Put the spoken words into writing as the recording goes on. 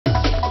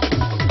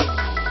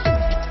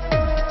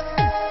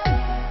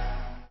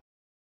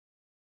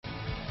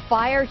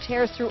fire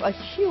tears through a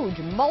huge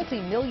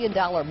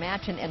multi-million-dollar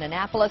mansion in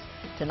Annapolis.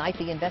 Tonight,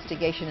 the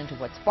investigation into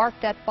what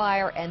sparked that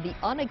fire and the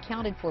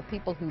unaccounted for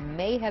people who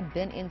may have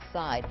been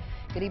inside.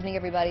 Good evening,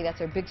 everybody.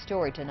 That's our big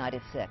story tonight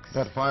at 6.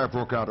 That fire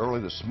broke out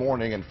early this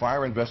morning, and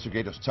fire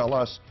investigators tell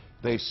us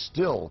they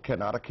still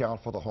cannot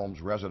account for the home's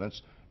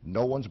residents.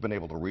 No one's been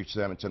able to reach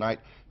them, and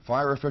tonight,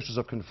 fire officials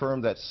have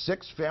confirmed that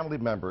 6 family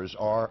members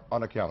are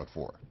unaccounted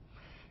for.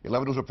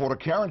 11 News reporter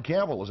Karen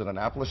Campbell is in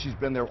Annapolis. She's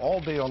been there all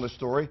day on this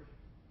story.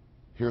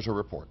 Here's her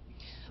report.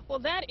 Well,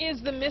 that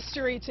is the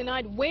mystery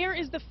tonight. Where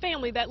is the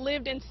family that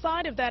lived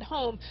inside of that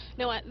home?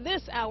 Now, at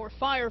this hour,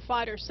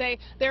 firefighters say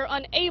they're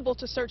unable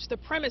to search the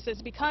premises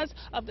because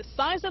of the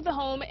size of the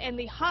home and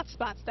the hot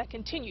spots that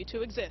continue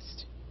to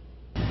exist.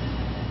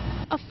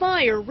 A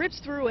fire rips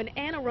through an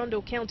Anne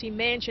Arundel County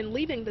mansion,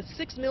 leaving the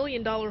 $6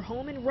 million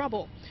home in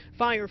rubble.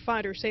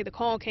 Firefighters say the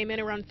call came in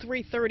around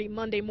 3:30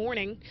 Monday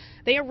morning.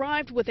 They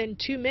arrived within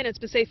 2 minutes,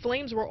 but say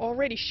flames were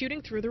already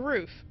shooting through the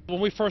roof. When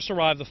we first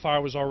arrived, the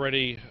fire was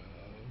already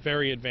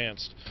very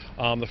advanced.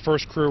 The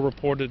first crew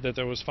reported that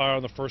there was fire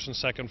on the first and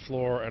second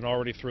floor and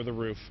already through the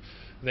roof.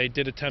 They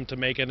did attempt to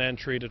make an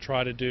entry to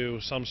try to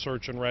do some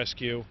search and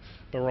rescue,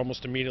 but were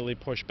almost immediately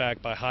pushed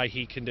back by high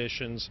heat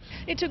conditions.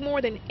 It took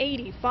more than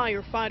 80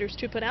 firefighters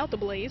to put out the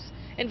blaze.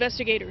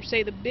 Investigators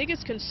say the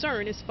biggest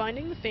concern is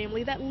finding the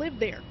family that lived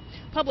there.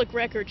 Public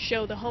records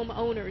show the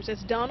homeowners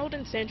as Donald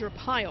and Sandra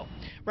Pyle.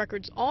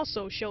 Records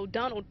also show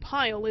Donald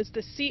Pyle is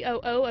the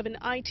COO of an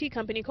IT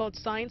company called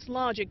Science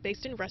Logic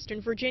based in Western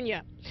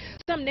Virginia.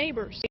 Some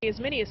neighbors say as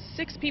many as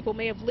 6 people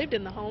may have lived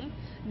in the home.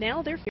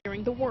 Now they're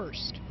fearing the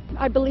worst.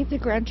 I believe the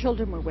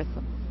grandchildren were with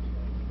them.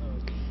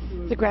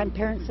 The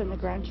grandparents and the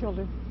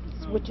grandchildren,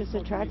 which is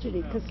a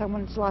tragedy because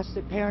someone's lost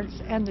their parents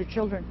and their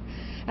children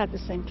at the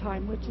same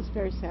time, which is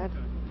very sad.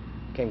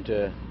 Came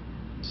to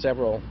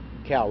several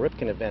Cal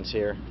Ripken events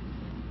here,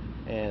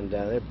 and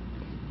they're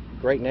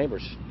great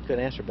neighbors.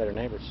 Couldn't ask for better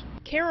neighbors.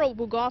 Carol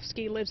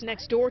Bugofsky lives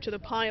next door to the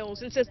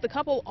Pyles and says the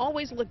couple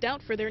always looked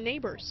out for their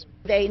neighbors.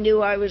 They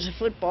knew I was a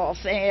football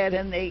fan,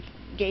 and they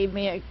gave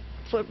me a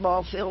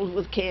football filled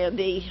with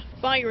candy.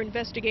 Fire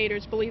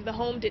investigators believe the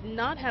home did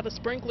not have a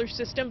sprinkler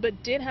system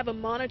but did have a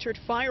monitored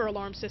fire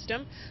alarm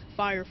system.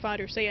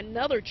 Firefighters say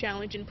another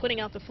challenge in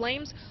putting out the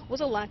flames was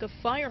a lack of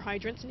fire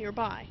hydrants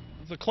nearby.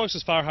 The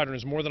closest fire hydrant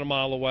is more than a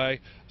mile away,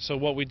 so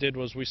what we did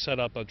was we set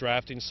up a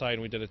drafting site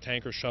and we did a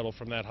tanker shuttle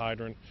from that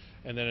hydrant,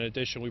 and then in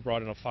addition we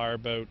brought in a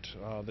fireboat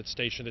that's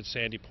stationed at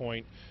Sandy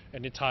Point,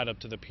 and it tied up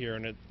to the pier,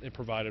 and it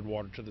provided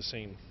water to the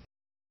scene.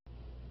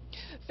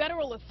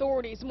 Federal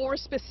authorities, more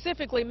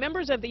specifically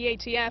members of the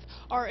ATF,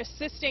 are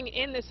assisting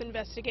in this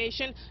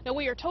investigation. Now,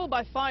 we are told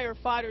by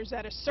firefighters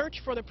that a search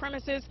for the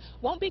premises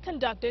won't be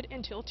conducted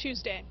until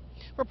Tuesday.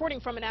 Reporting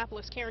from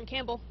Annapolis, Karen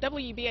Campbell,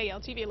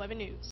 WBAL-TV 11 News.